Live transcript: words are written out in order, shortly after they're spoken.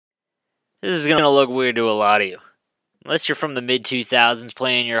This is going to look weird to a lot of you. Unless you're from the mid-2000s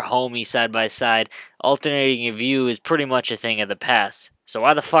playing your homie side by side, alternating a view is pretty much a thing of the past. So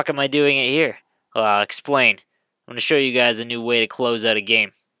why the fuck am I doing it here? Well, I'll explain. I'm going to show you guys a new way to close out a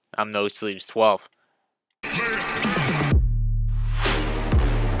game. I'm No Sleeves 12.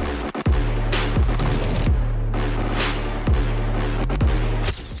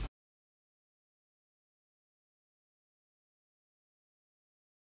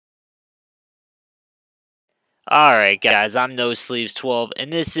 Alright guys, I'm No Sleeves 12,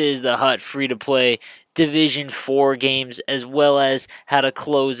 and this is the Hut free-to-play Division 4 games, as well as how to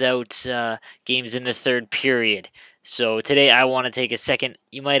close out games in the third period. So today I want to take a second.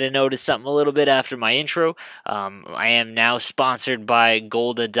 You might have noticed something a little bit after my intro. I am now sponsored by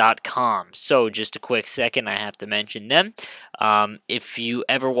golda.com. So just a quick second, I have to mention them. If you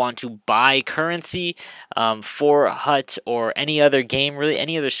ever want to buy currency for Hut or any other game, really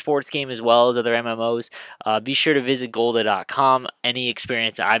any other sports game as well as other MMOs, be sure to visit golda.com. Any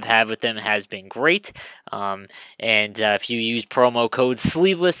experience I've had with them has been great. If you use promo code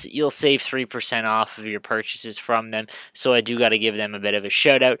SLEEVELESS, you'll save 3% off of your purchases from them. So I do got to give them a bit of a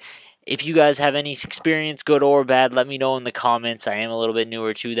shout out. If you guys have any experience, good or bad, let me know in the comments. I am a little bit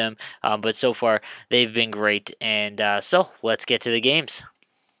newer to them, but so far they've been great. And so let's get to the games.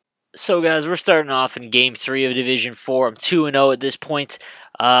 So guys, we're starting off in Game 3 of Division 4. I'm 2-0 at this point.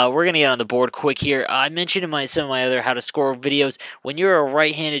 We're going to get on the board quick here. I mentioned in some of my other how to score videos, when you're a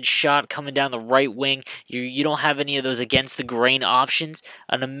right-handed shot coming down the right wing, you don't have any of those against the grain options.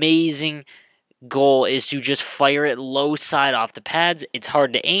 An amazing goal is to just fire it low side off the pads. It's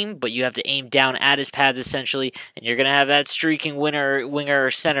hard to aim, but you have to aim down at his pads essentially, and you're going to have that streaking winger or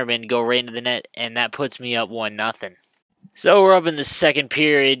centerman go right into the net, and that puts me up 1-0. So we're up in the second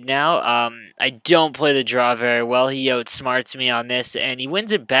period now. I don't play the draw very well. He outsmarts me on this, and he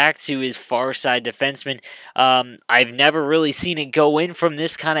wins it back to his far side defenseman. I've never really seen it go in from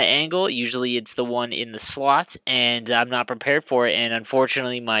this kind of angle. Usually it's the one in the slot, and I'm not prepared for it. And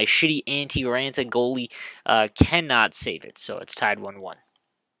unfortunately, my shitty anti-Ranta goalie cannot save it, so it's tied 1-1.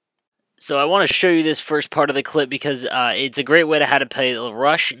 So I want to show you this first part of the clip because it's a great way to how to play the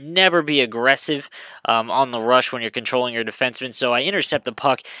rush. Never be aggressive on the rush when you're controlling your defenseman. So I intercept the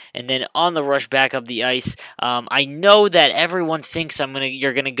puck, and then on the rush back up the ice, I know that everyone thinks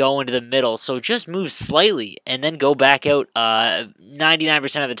you're gonna go into the middle. So just move slightly and then go back out.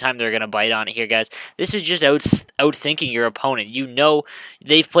 99% of the time they're gonna bite on it here, guys. This is just outthinking your opponent. You know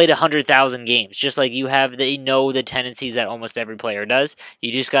they've played 100,000 games, just like you have. They know the tendencies that almost every player does.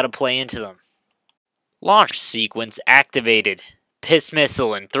 You just got to play into them. Launch sequence activated. Piss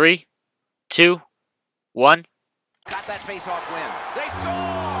missile in 3, 2, 1. Got that face-off win. They score!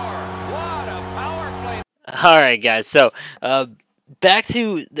 What a power play! All right, guys. So back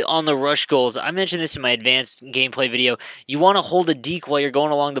to on the rush goals. I mentioned this in my advanced gameplay video. You want to hold a deke while you're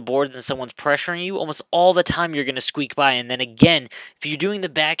going along the boards and someone's pressuring you. Almost all the time you're going to squeak by. And then again, if you're doing the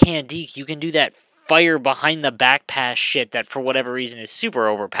backhand deke, you can do that fire behind the back pass shit that for whatever reason is super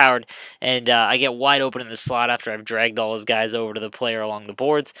overpowered. And I get wide open in the slot after I've dragged all his guys over to the player along the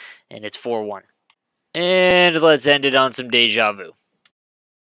boards. And it's 4-1. And let's end it on some deja vu.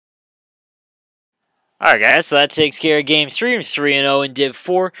 Alright guys, so that takes care of Game 3. I'm 3-0 in Div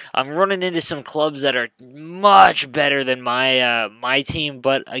 4. I'm running into some clubs that are much better than my team,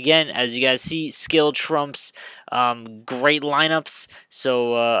 but again, as you guys see, skill trumps great lineups.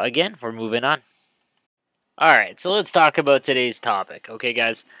 So again, we're moving on. Alright, so let's talk about today's topic. Okay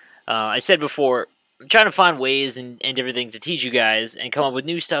guys, I said before, I'm trying to find ways and different things to teach you guys and come up with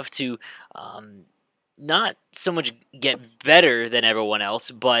new stuff to not so much get better than everyone else,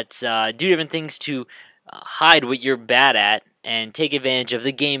 but do different things to hide what you're bad at and take advantage of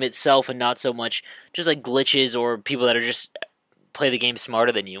the game itself and not so much just like glitches or people that are just play the game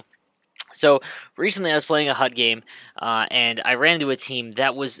smarter than you. So recently I was playing a Hut game and I ran into a team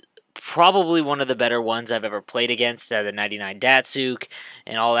that was probably one of the better ones I've ever played against, the 99 Datsuk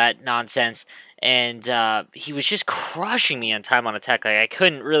and all that nonsense. And he was just crushing me on time on attack. Like I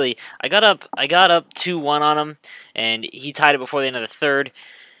couldn't really. I got up 2-1 on him, and he tied it before the end of the third.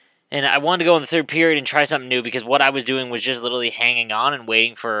 And I wanted to go in the third period and try something new because what I was doing was just literally hanging on and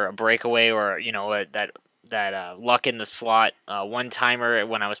waiting for a breakaway or that luck in the slot one timer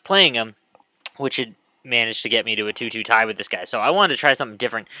when I was playing him, which had managed to get me to a 2-2 tie with this guy. So I wanted to try something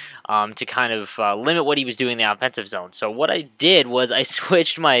different to kind of limit what he was doing in the offensive zone. So what I did was I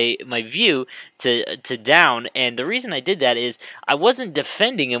switched my view to down, and the reason I did that is I wasn't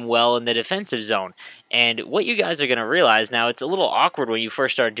defending him well in the defensive zone. And what you guys are going to realize now, it's a little awkward when you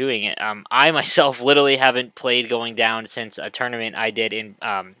first start doing it. I myself literally haven't played going down since a tournament I did in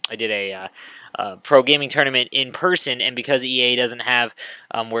I did a pro gaming tournament in person, and because EA doesn't have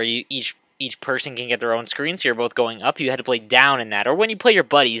where you each person can get their own screen, so you're both going up, you had to play down in that. Or when you play your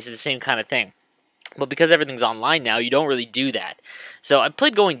buddies, it's the same kind of thing. But because everything's online now, you don't really do that. So I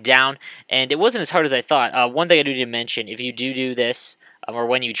played going down, and it wasn't as hard as I thought. One thing I do need to mention, if you do this, or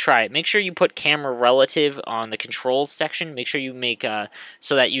when you try it, make sure you put camera relative on the controls section. Make sure you make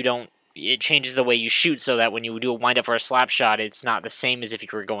so that you don't, it changes the way you shoot, so that when you do a wind up for a slap shot, it's not the same as if you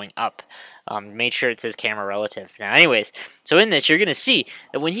were going up. Make sure it says camera relative. Now, anyways, so in this, you're going to see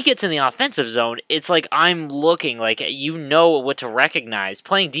that when he gets in the offensive zone, it's like I'm looking, like you know what to recognize.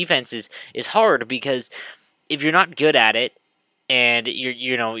 Playing defense is hard because if you're not good at it, and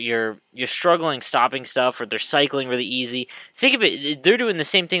you're struggling stopping stuff, or they're cycling really easy. Think of it, they're doing the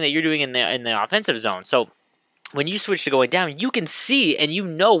same thing that you're doing in the offensive zone. So when you switch to going down, you can see and you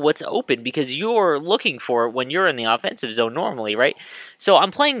know what's open because you're looking for it when you're in the offensive zone normally, right? So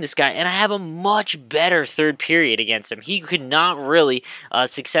I'm playing this guy, and I have a much better third period against him. He could not really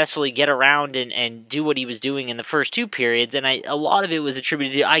successfully get around and do what he was doing in the first two periods, and a lot of it was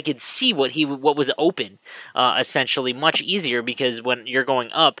attributed to I could see what was open, essentially much easier because when you're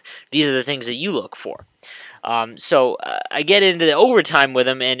going up, these are the things that you look for. So I get into the overtime with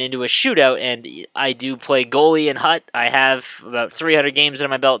him and into a shootout, and I do play goalie and hut. I have about 300 games under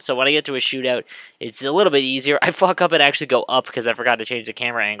my belt, so when I get to a shootout, it's a little bit easier. I fuck up and actually go up because I forgot to change the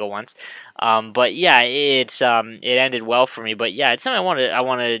camera angle once. But yeah, it ended well for me. But yeah, it's something I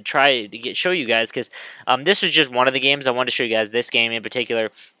want to try to show you guys because this was just one of the games. I wanted to show you guys this game in particular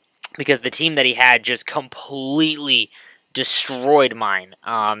because the team that he had just completely destroyed mine.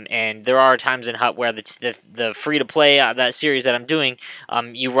 And there are times in Hut where the free-to-play, that series that I'm doing,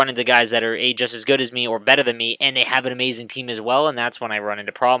 you run into guys that are just as good as me or better than me, and they have an amazing team as well, and that's when I run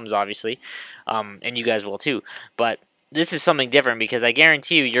into problems, obviously. And you guys will too. But this is something different because I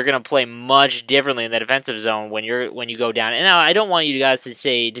guarantee you're going to play much differently in the defensive zone when you go down. And now I don't want you guys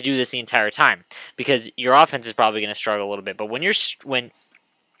to do this the entire time because your offense is probably going to struggle a little bit. But when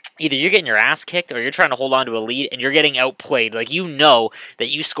either you're getting your ass kicked or you're trying to hold on to a lead and you're getting outplayed. Like, you know that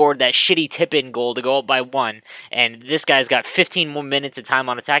you scored that shitty tip-in goal to go up by 1, and this guy's got 15 more minutes of time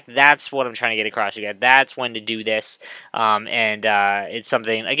on attack. That's what I'm trying to get across to you guys. That's when to do this. It's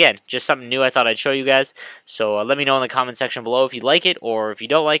something, again, just something new I thought I'd show you guys. So let me know in the comment section below if you like it or if you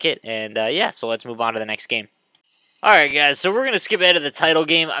don't like it. And yeah, so let's move on to the next game. Alright guys, so we're going to skip ahead of the title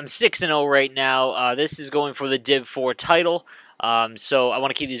game. I'm 6-0 right now. This is going for the Div 4 title. So I want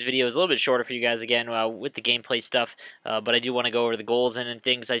to keep these videos a little bit shorter for you guys again with the gameplay stuff, but I do want to go over the goals and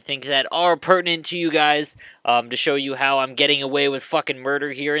things I think that are pertinent to you guys to show you how I'm getting away with fucking murder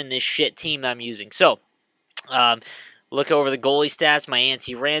here in this shit team I'm using. So, look over the goalie stats, my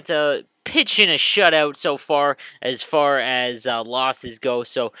anti-Ranta, pitching a shutout so far as losses go.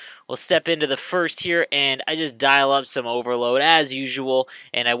 So we'll step into the first here, and I just dial up some overload as usual,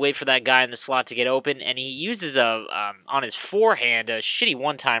 and I wait for that guy in the slot to get open, and he uses on his forehand a shitty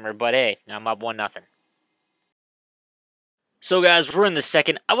one-timer, but hey, I'm up 1-0. So guys, we're in the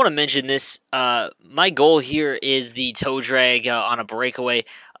second. I want to mention this. My goal here is the toe drag on a breakaway.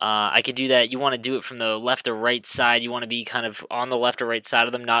 I could do that. You want to do it from the left or right side. You want to be kind of on the left or right side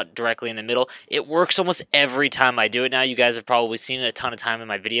of them, not directly in the middle. It works almost every time I do it now. You guys have probably seen it a ton of time in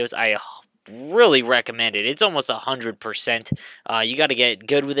my videos. I really recommend it. It's almost 100%. You got to get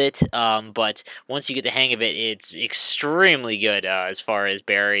good with it, but once you get the hang of it, it's extremely good as far as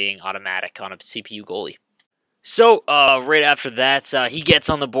burying automatic on a CPU goalie. So, right after that, he gets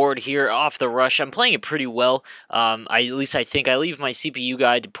on the board here off the rush. I'm playing it pretty well. At least I think. I leave my CPU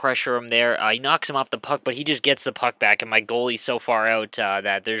guy to pressure him there. He knocks him off the puck, but he just gets the puck back, and my goalie's so far out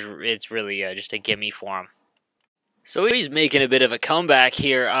that it's really just a gimme for him. So he's making a bit of a comeback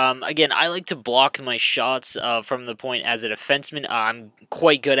here. Again, I like to block my shots from the point as a defenseman. I'm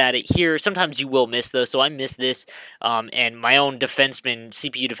quite good at it here. Sometimes you will miss, though, so I miss this. And my own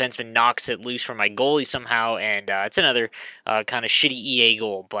CPU defenseman knocks it loose from my goalie somehow, and it's another kind of shitty EA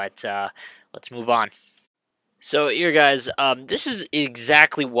goal, but let's move on. So here, guys, this is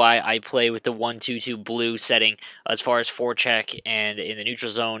exactly why I play with the 1-2-2 blue setting as far as forecheck and in the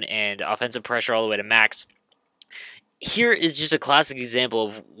neutral zone and offensive pressure all the way to max. here is just a classic example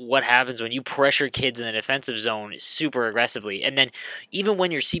of what happens when you pressure kids in the defensive zone super aggressively. And then even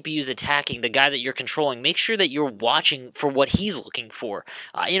when your CPU is attacking the guy that you're controlling, make sure that you're watching for what he's looking for.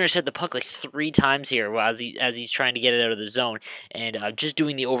 I intercept the puck like 3 times here as he's trying to get it out of the zone, and just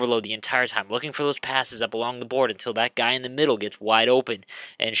doing the overload the entire time, looking for those passes up along the board until that guy in the middle gets wide open.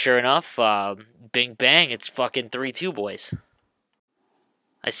 And sure enough, bing bang, it's fucking 3-2, boys.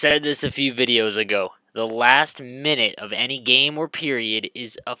 I said this a few videos ago. The last minute of any game or period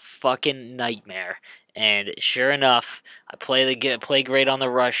is a fucking nightmare. And sure enough, I play great on the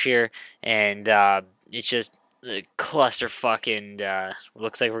rush here, and it's just a cluster fucking.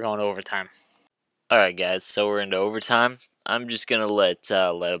 Looks like we're going to overtime. All right, guys. So we're into overtime. I'm just gonna let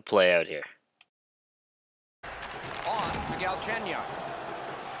it play out here. On to Galchenyuk.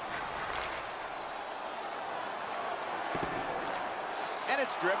 And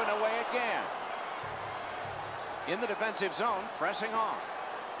it's driven away again. In the defensive zone, pressing on.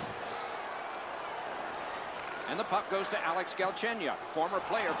 And the puck goes to Alex Galchenyuk, former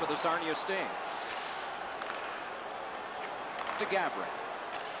player for the Sarnia Sting. To Gabriel.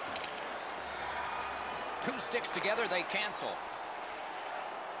 2 sticks together, they cancel.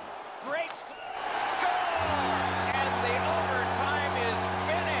 Great score! And the overtime is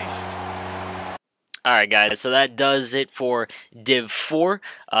finished. All right, guys. So that does it for Div 4.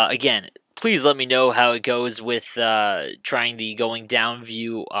 Again, please let me know how it goes with trying the going down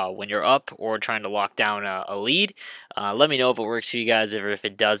view when you're up or trying to lock down a lead. Let me know if it works for you guys, or if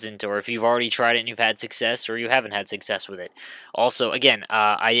it doesn't, or if you've already tried it and you've had success, or you haven't had success with it. Also, again,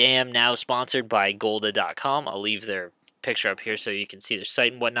 I am now sponsored by Golda.com. I'll leave their picture up here so you can see their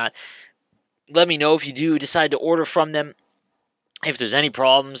site and whatnot. Let me know if you do decide to order from them. If there's any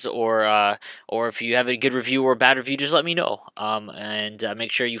problems, or if you have a good review or a bad review, just let me know. And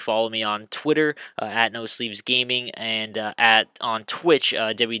make sure you follow me on Twitter at No Sleeves Gaming, and on Twitch,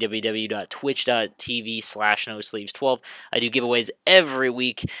 www.twitch.tv/No Sleeves 12. I do giveaways every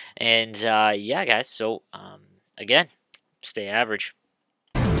week, and yeah, guys. So again, stay average.